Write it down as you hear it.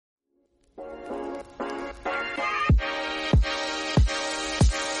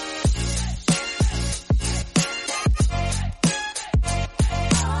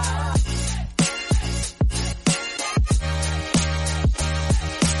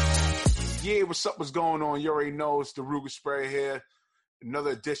Yeah, what's up? What's going on? You already know it's the Ruger Spray here.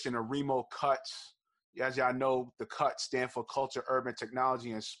 Another edition of Remo Cuts. As y'all know, the Cuts stand for Culture, Urban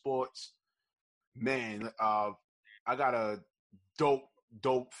Technology, and Sports. Man, I got a dope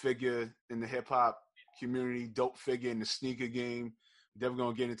figure in the hip hop community, dope figure in the sneaker game. Definitely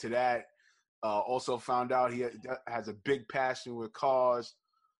gonna get into that. Also found out he has a big passion with cars.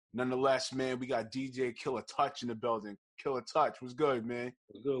 Nonetheless, man, we got DJ Killer Touch in the building. Killer Touch, what's good, man?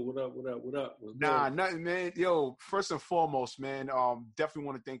 What's good? What up? What's Nah, good? nothing, man. Yo, first and foremost, man, definitely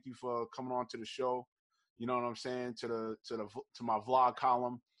want to thank you for coming on to the show. You know what I'm saying? To my vlog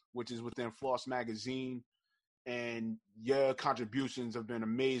column, which is within Floss Magazine, and your contributions have been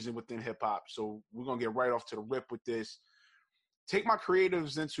amazing within hip hop. So we're gonna get right off to the rip with this. Take my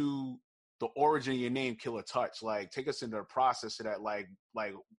creatives into the origin of your name, Killer Touch. Like, take us into the process of that. Like,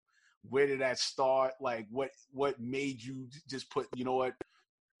 where did that start? Like, what made you just put, you know what,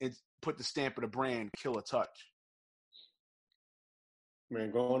 and put the stamp of the brand, Killer Touch? Man,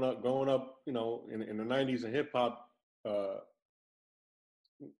 growing up, you know, in the '90s in hip hop, well,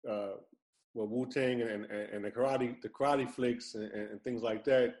 Wu-Tang and the karate flicks and things like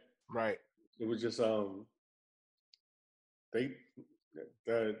that. Right. It was just they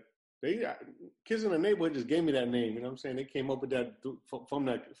kids in the neighborhood just gave me that name. You know what I'm saying? They came up with that from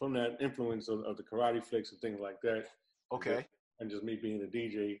that influence of the karate flicks and things like that. Okay. And just me being a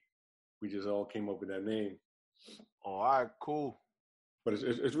DJ, we just all came up with that name. Oh, all right, cool. But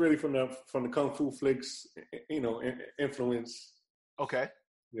it's really from the kung fu flicks, you know, influence. Okay.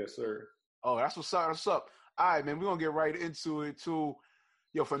 Yes, sir. Oh, that's what's up. What's up? All right, man. We're gonna get right into it too.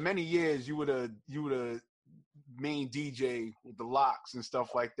 Yo, for many years you were the main DJ with the locks and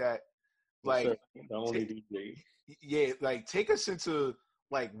stuff like that. Like, yes, the only DJ. Yeah, like take us into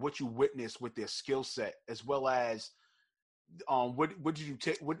like what you witnessed with their skill set, as well as what did you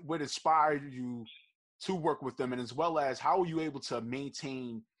take? What inspired you to work with them, and as well as how were you able to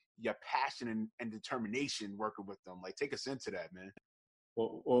maintain your passion and determination working with them? Like, take us into that, man.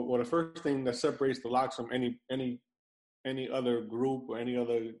 Well, the first thing that separates the Locks from any other group or any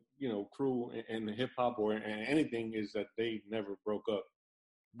other, you know, crew in hip hop or in anything is that they never broke up.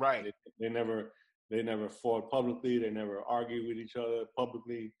 Right. They never fought publicly. They never argued with each other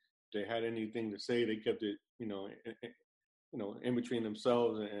publicly. They had anything to say, they kept it, you know, in between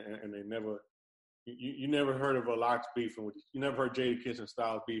themselves, and they never. You never heard of a Locks beefing with. You never heard Jadakiss and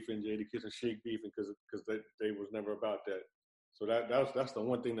Styles beefing, Jadakiss and Sheik beefing, because they was never about that. So that's the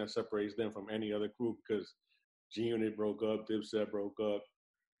one thing that separates them from any other crew, because G-Unit broke up, Dipset broke up,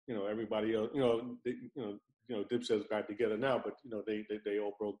 you know, everybody else, Dipset's got together now, but you know they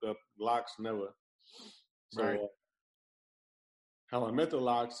all broke up. Locks never. So right. How I met the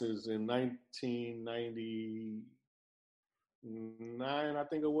Locks is in 1999, I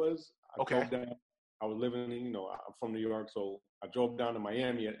think it was. Okay. I was living in, I'm from New York, so I drove down to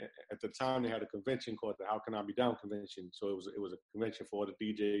Miami. At the time, they had a convention called the How Can I Be Down convention. So it was a convention for all the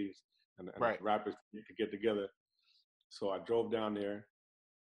DJs and right. the rappers to get together. So I drove down there.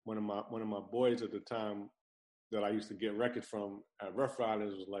 One of my boys at the time that I used to get records from at Rough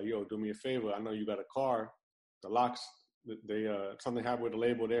Riders was like, "Yo, do me a favor. I know you got a car. The Locks, they something happened with the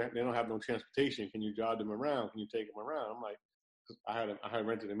label. They don't have no transportation. Can you drive them around? Can you take them around?" I'm like, I had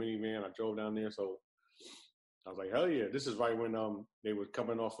rented a minivan. I drove down there, so I was like, hell yeah. This is right when they were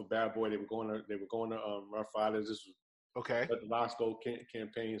coming off of Bad Boy. They were going to Rough Riders. This was okay. The Locks Go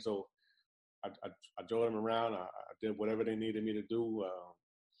campaign. So I drove them around. I did whatever they needed me to do.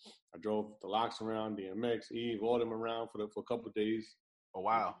 I drove the Locks around, DMX, Eve, all them around for a couple of days. Oh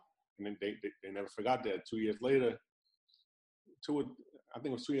wow! And then they never forgot that. 2 years later, I think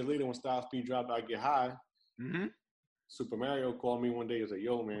it was 2 years later when Styles P dropped I Get High. Mm-hmm. Super Mario called me one day and said,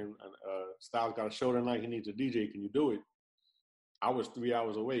 "Yo, man, Styles got a show tonight. He needs a DJ. Can you do it?" I was 3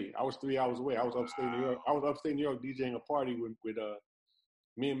 hours away. I was upstate New York. I was upstate New York DJing a party with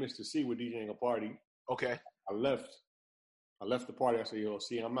me and Mr. C were DJing a party. Okay. I left the party. I said, "Yo,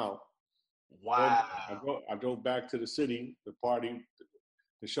 see, I'm out." Wow. I drove back to the city. The party,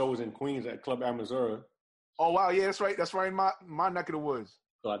 the show was in Queens at Club Al Missouri. Oh wow, yeah, that's right. That's right in my neck of the woods.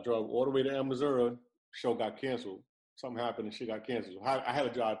 So I drove all the way to Al Missouri. Show got canceled. Something happened and shit got canceled. So I had to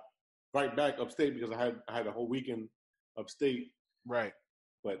drive right back upstate because I had a whole weekend upstate. Right.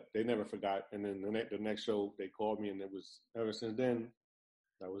 But they never forgot. And then the next show they called me, and it was ever since then.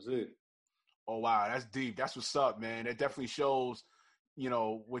 That was it. Oh wow, that's deep. That's what's up, man. It definitely shows,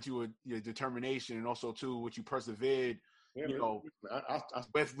 what your determination, and also too what you persevered. Yeah, I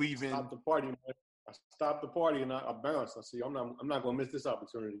with leaving. Stopped the party. I stopped the party and I bounced. I see. I'm not gonna miss this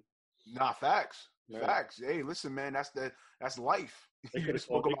opportunity. Nah, facts. Yeah. Facts. Hey, listen, man. That's life. They You could have just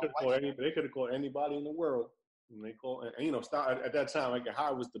spoke about life. they could have called anybody in the world. And they call and you know, start at that time, like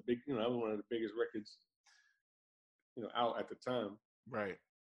High was the big, you know, that was one of the biggest records, you know, out at the time. Right.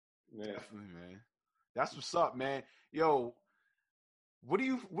 Yeah. Definitely, man. That's what's up, man. Yo, what do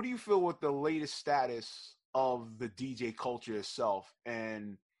you feel with the latest status of the DJ culture itself,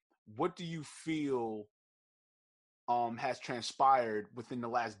 and what do you feel has transpired within the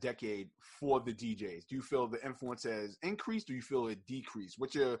last decade for the DJs? Do you feel the influence has increased? Do you feel it decreased?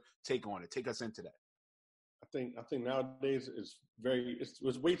 What's your take on it? Take us into that. I think nowadays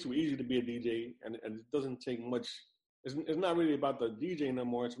it's way too easy to be a DJ, and it doesn't take much. It's not really about the DJ no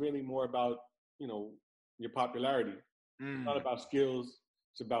more. It's really more about, you know, your popularity. It's not about skills.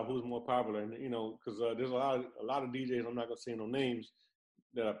 It's about who's more popular, and you know, because there's a lot of DJs. I'm not gonna say no names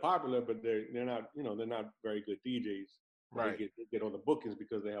that are popular, but they're not, you know, they're not very good DJs. Right. They get all the bookings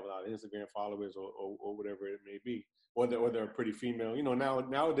because they have a lot of Instagram followers or whatever it may be, or they're a pretty female. You know,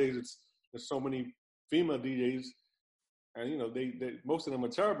 nowadays there's so many female DJs, and you know they most of them are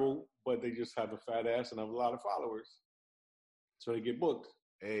terrible, but they just have a fat ass and have a lot of followers, so they get booked.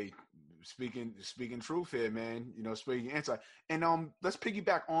 Hey, speaking truth here, man. You know, speaking insight. And let's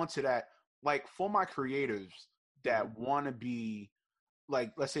piggyback onto that. Like for my creators that want to be,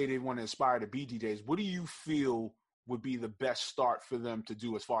 like, let's say they want to aspire to be DJs, what do you feel would be the best start for them to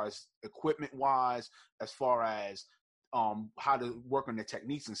do as far as equipment wise, as far as how to work on the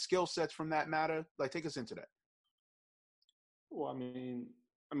techniques and skill sets from that matter? Like, take us into that. Well,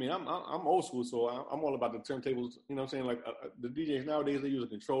 I'm old school, so I'm all about the turntables. You know what I'm saying? Like the DJs nowadays, they use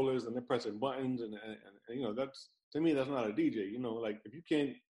controllers and they're pressing buttons, and you know, that's, to me, that's not a DJ. You know, like if you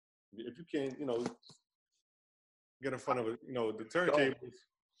can't, you know, get in front of you know, the turntables.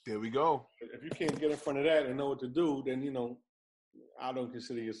 There we go. If you can't get in front of that and know what to do, then you know, I don't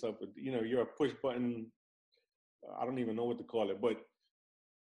consider yourself you know, you're a push button. I don't even know what to call it, but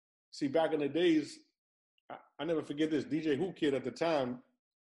see, back in the days, I never forget this DJ Who Kid at the time,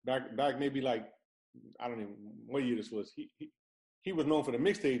 back maybe like, I don't even what year this was. He was known for the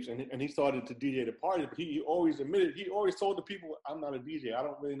mixtapes, and he started to DJ the parties. But he always admitted, he always told the people, "I'm not a DJ. I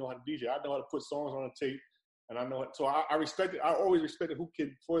don't really know how to DJ. I know how to put songs on a tape, and I know." So I respected. I always respected Who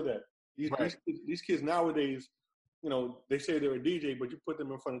Kid for that. These kids nowadays, you know, they say they're a DJ, but you put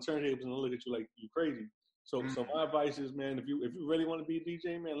them in front of turntables and they look at you like you crazy. So my advice is, man, if you really want to be a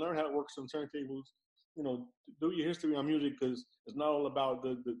DJ, man, learn how to work some turntables. You know, do your history on music, because it's not all about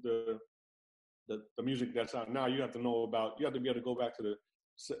the music that's out now. You have to be able to go back to the,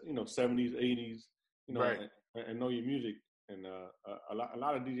 you know, 70s, 80s, you know, and know your music. And a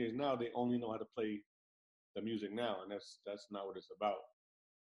lot of DJs now, they only know how to play the music now, and that's not what it's about.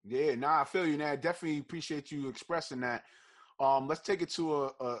 Yeah, I feel you. Now, definitely appreciate you expressing that. Let's take it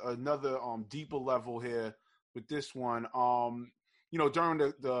to another deeper level here with this one. You know, during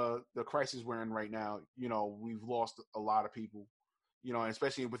the crisis we're in right now, you know, we've lost a lot of people, you know,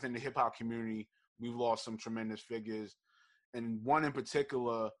 especially within the hip hop community, we've lost some tremendous figures. And one in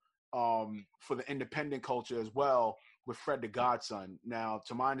particular, for the independent culture as well, with Fred the Godson. Now,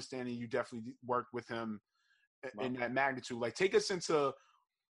 to my understanding, you definitely worked with him in that magnitude. Like, take us into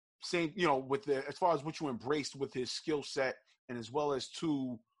saying, you know, with the, as far as what you embraced with his skill set, and as well as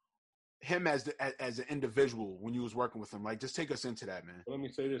to him as an individual when you was working with him. Like, just take us into that, man. Let me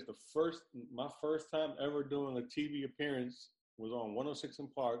say this: my first time ever doing a TV appearance was on 106 in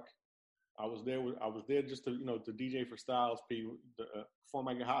Park. I was there just to, you know, to DJ for Styles P, before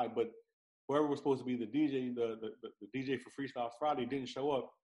I get high. But whoever was supposed to be the DJ, the DJ for Freestyle Friday didn't show up,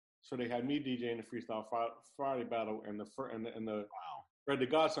 so they had me DJing the Freestyle Friday battle, and the Fred the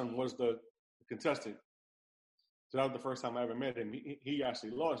Godson was the contestant. So that was the first time I ever met him. He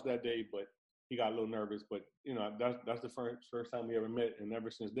actually lost that day, but he got a little nervous. But you know, that's the first time we ever met, and ever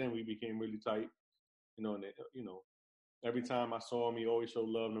since then we became really tight. You know, and you know, every time I saw him, he always showed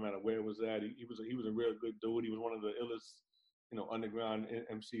love, no matter where it was at. He was a real good dude. He was one of the illest, you know, underground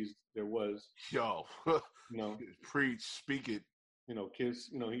MCs there was. Yo, you know, preach, speak it. You know, Kiss.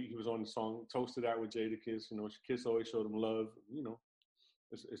 You know, he was on the song "Toasted Out" with Jadakiss. You know, Kiss always showed him love. You know,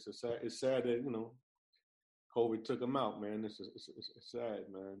 it's sad that, you know, COVID took him out, man. It's sad,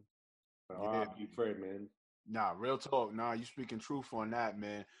 man. But R.I.P. Fred, man. Nah, real talk. Nah, you speaking truth on that,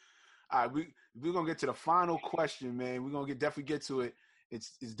 man. All right, we're gonna get to the final question, man. We're gonna definitely get to it.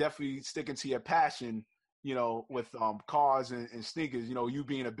 It's definitely sticking to your passion, you know, with cars and sneakers. You know, you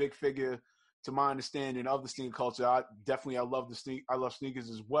being a big figure, to my understanding of the sneaker culture. I love sneakers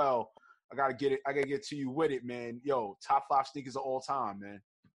as well. I gotta get to you with it, man. Yo, top 5 sneakers of all time, man.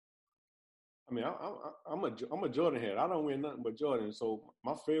 I mean, I'm a Jordan head. I don't wear nothing but Jordan. So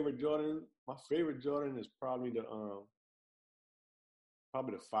my favorite Jordan is probably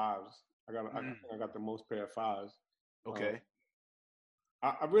probably the fives. I got the most pair of fives. Okay.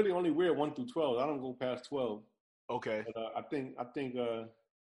 I really only wear 1 through 12. I don't go past 12. Okay. But I think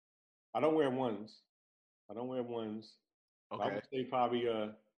I don't wear ones. I don't wear ones. I Okay. would say probably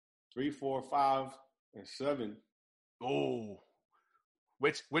 3, 4, 5, and 7. Oh,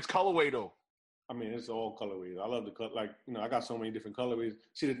 which colorway though? I mean, it's all colorways. I love the cut. Like, I got so many different colorways.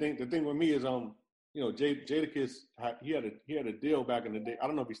 See, the thing with me is Jadakiss he had a deal back in the day. I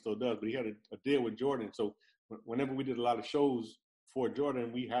don't know if he still does, but he had a deal with Jordan. So whenever we did a lot of shows for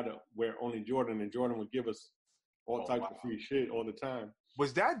Jordan, we had to wear only Jordan, and Jordan would give us all types of free shit all the time.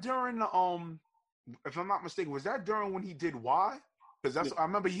 Was that during the if I'm not mistaken, was that during when he did Y? Because I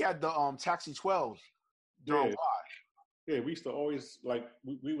remember he had the Taxi 12s during Y. Yeah, we used to always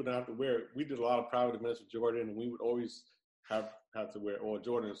we would have to wear. We did a lot of private events with Jordan, and we would always have to wear all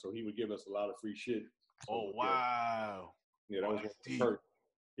Jordan. So he would give us a lot of free shit. So, wow! Yeah, that was deep.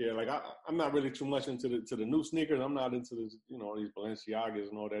 Yeah, like I'm not really too much into the new sneakers. I'm not into this, these Balenciagas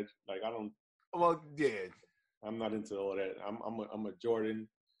and all that. Like I don't. Well, yeah. I'm not into all that. I'm a Jordan.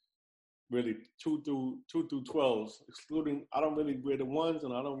 Really 2 through 12s, excluding. I don't really wear the ones,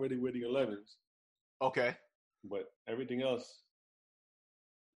 and I don't really wear the 11s. Okay. But everything else,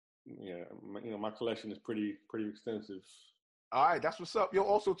 yeah, my collection is pretty extensive. All right, that's what's up. Yo,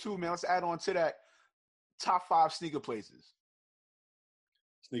 also too, man, let's add on to that. Top 5 sneaker places.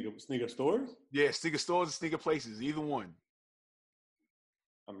 Sneaker stores? Yeah, sneaker stores and sneaker places, either one.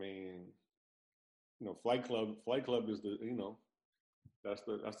 I mean, Flight Club is the, that's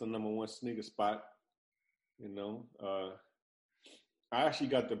the number one sneaker spot. I actually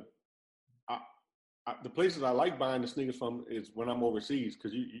got the places I like buying the sneakers from is when I'm overseas,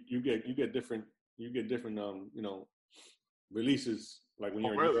 because you get different releases, like when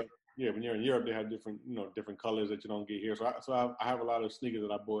you're in Europe. Yeah, when you're in Europe, they have different different colors that you don't get here. So I have a lot of sneakers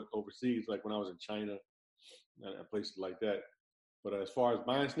that I bought overseas, like when I was in China and places like that. But as far as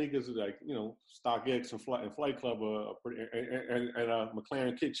buying sneakers, like StockX and Flight Club are pretty, and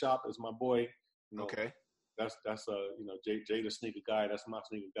McLaren Kick Shop is my boy. Okay. That's Jay the sneaker guy. That's my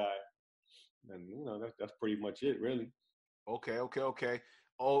sneaker guy. And that's pretty much it, really. Okay.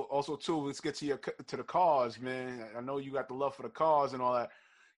 Oh, also too, let's get to the cars, man. I know you got the love for the cars and all that.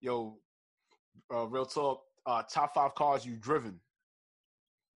 Yo, real talk. Top 5 cars you've driven.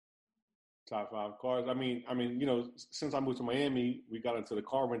 Top 5 cars. I mean, since I moved to Miami, we got into the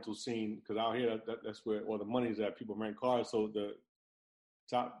car rental scene, because out here that's where all the money's at. People rent cars. So the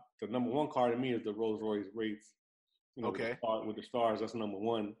number one car to me is the Rolls Royce Wraith. Okay. With the stars, that's number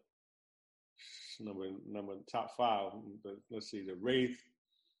one. Number top 5. Let's see, the Wraith,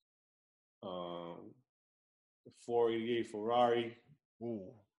 the 488 Ferrari,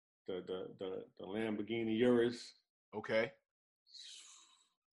 the Lamborghini Urus. Okay.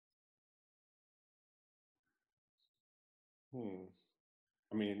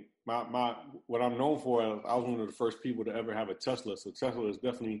 I mean, my what I'm known for, I was one of the first people to ever have a Tesla. So Tesla is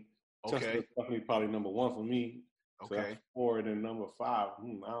definitely probably number 1 for me. So that's 4, and then number 5. I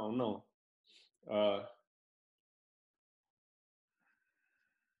don't know. I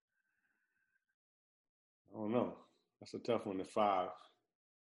don't know. That's a tough one. The 5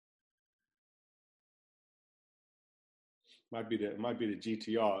 might be the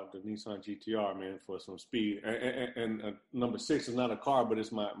GTR, the Nissan GTR, man, for some speed. And number 6 is not a car, but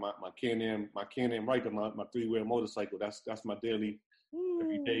it's my Can-Am Ryker, my 3-wheel motorcycle. That's my daily,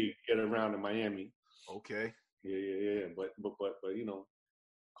 every day get around in Miami. Okay. Yeah. But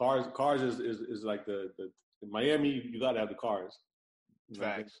cars is like the in Miami, you gotta have the cars.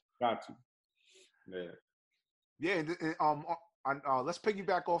 Facts. Got to. Yeah. Yeah. Let's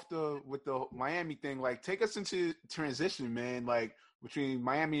piggyback off with the Miami thing. Like, take us into transition, man. Like between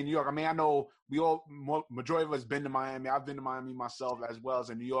Miami and New York. I mean, I know majority of us been to Miami. I've been to Miami myself as well as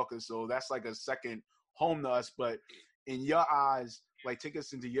a New Yorker, so that's like a second home to us. But in your eyes, like, take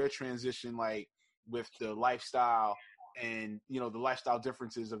us into your transition, like with the lifestyle and the lifestyle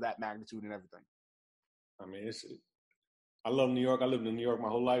differences of that magnitude and everything. I mean, I love New York. I lived in New York my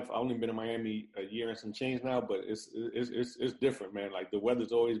whole life. I've only been in Miami a year and some change now, but it's different, man. Like, the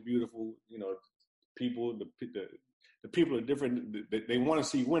weather's always beautiful. People, the people are different. They want to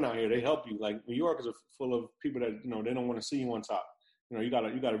see you win out here. They help you. Like, New York is full of people that they don't want to see you on top. You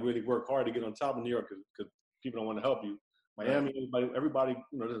gotta really work hard to get on top of New York, because people don't want to help you. Miami, everybody,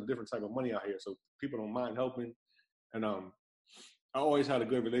 there's a different type of money out here, so people don't mind helping. And I always had a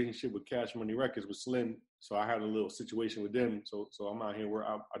good relationship with Cash Money Records with Slim, so I had a little situation with them. So I'm out here where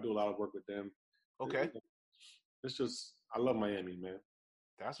I do a lot of work with them. Okay. It's just, I love Miami, man.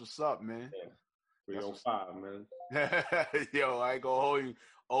 That's what's up, man. Yeah, 305, man. Yo, I ain't gonna hold you.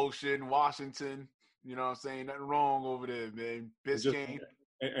 Ocean, Washington. You know what I'm saying? Nothing wrong over there, man. Biscayne.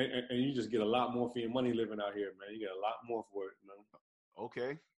 And you just get a lot more for your money living out here, man. You get a lot more for it, man.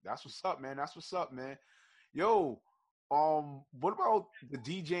 Okay. That's what's up, man. That's what's up, man. Yo, what about the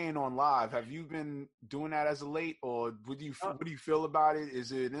DJing on live? Have you been doing that as of late, or what do you feel about it?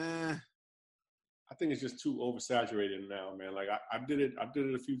 Is it I think it's just too oversaturated now, man. Like I did it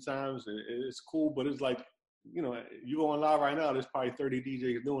a few times, and it's cool, but it's like, you know, you go on live right now, there's probably 30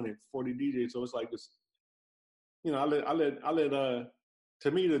 DJs doing it, 40 DJs, so it's like this. You know, I let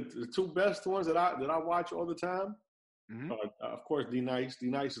to me the two best ones that I watch all the time. Mm-hmm. Of course, D Nice. D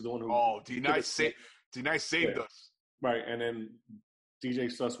Nice is the one who. Oh, D Nice saved us. Right, and then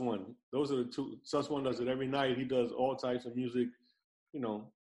DJ Sus One. Those are the two. Sus One does it every night. He does all types of music, you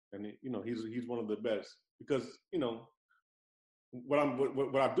know, and he's one of the best because, you know, what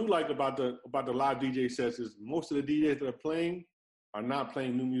I do like about the live DJ sets is most of the DJs that are playing are not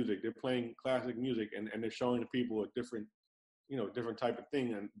playing new music. They're playing classic music, and they're showing the people a different type of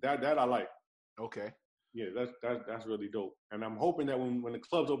thing, and that I like. Okay. Yeah, that's really dope. And I'm hoping that when the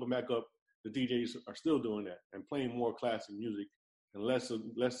clubs open back up, the DJs are still doing that and playing more classic music and less of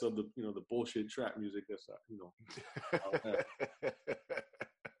the, you know, the bullshit trap music that's out there.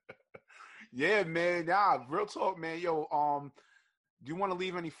 Yeah, man. Nah, real talk, man. Yo, do you want to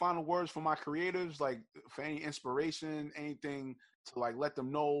leave any final words for my creatives, like for any inspiration, anything to like let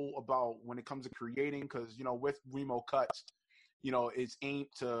them know about when it comes to creating? Because, you know, with Remo Cuts, you know, it's aimed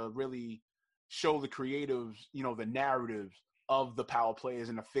to really show the creatives, you know, the narratives of the power players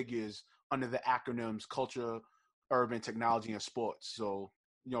and the figures under the acronyms culture, urban, technology, and sports. So,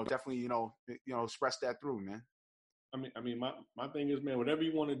 you know, definitely, you know, express that through, man. I mean, my thing is, man, whatever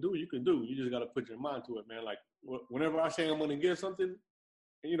you want to do, you can do. You just got to put your mind to it, man. Like whenever I say I'm going to get something,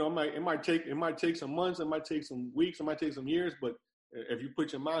 you know, it might take some months, it might take some weeks, it might take some years, but if you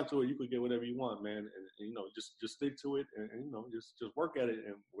put your mind to it, you could get whatever you want, man. And you know, just stick to it, and you know, just work at it,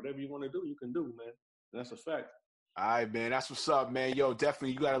 and whatever you want to do, you can do, man. And that's a fact. All right, man. That's what's up, man. Yo,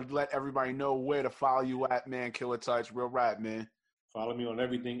 definitely, you got to let everybody know where to follow you at, man. Killer Touch, real rap, man. Follow me on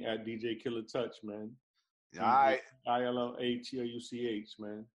everything at DJ Killer Touch, man. All right. ILLATOUCH,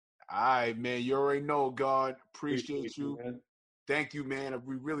 man. All right, man. You already know, God. Appreciate you. Man. Thank you, man.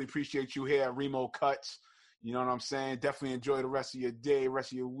 We really appreciate you here at Remo Cuts. You know what I'm saying? Definitely enjoy the rest of your day,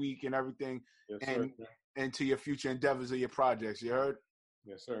 rest of your week, and everything. Yes, and to your future endeavors of your projects. You heard?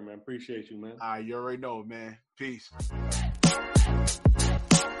 Yes, sir, man. Appreciate you, man. All right, you already know, man. Peace.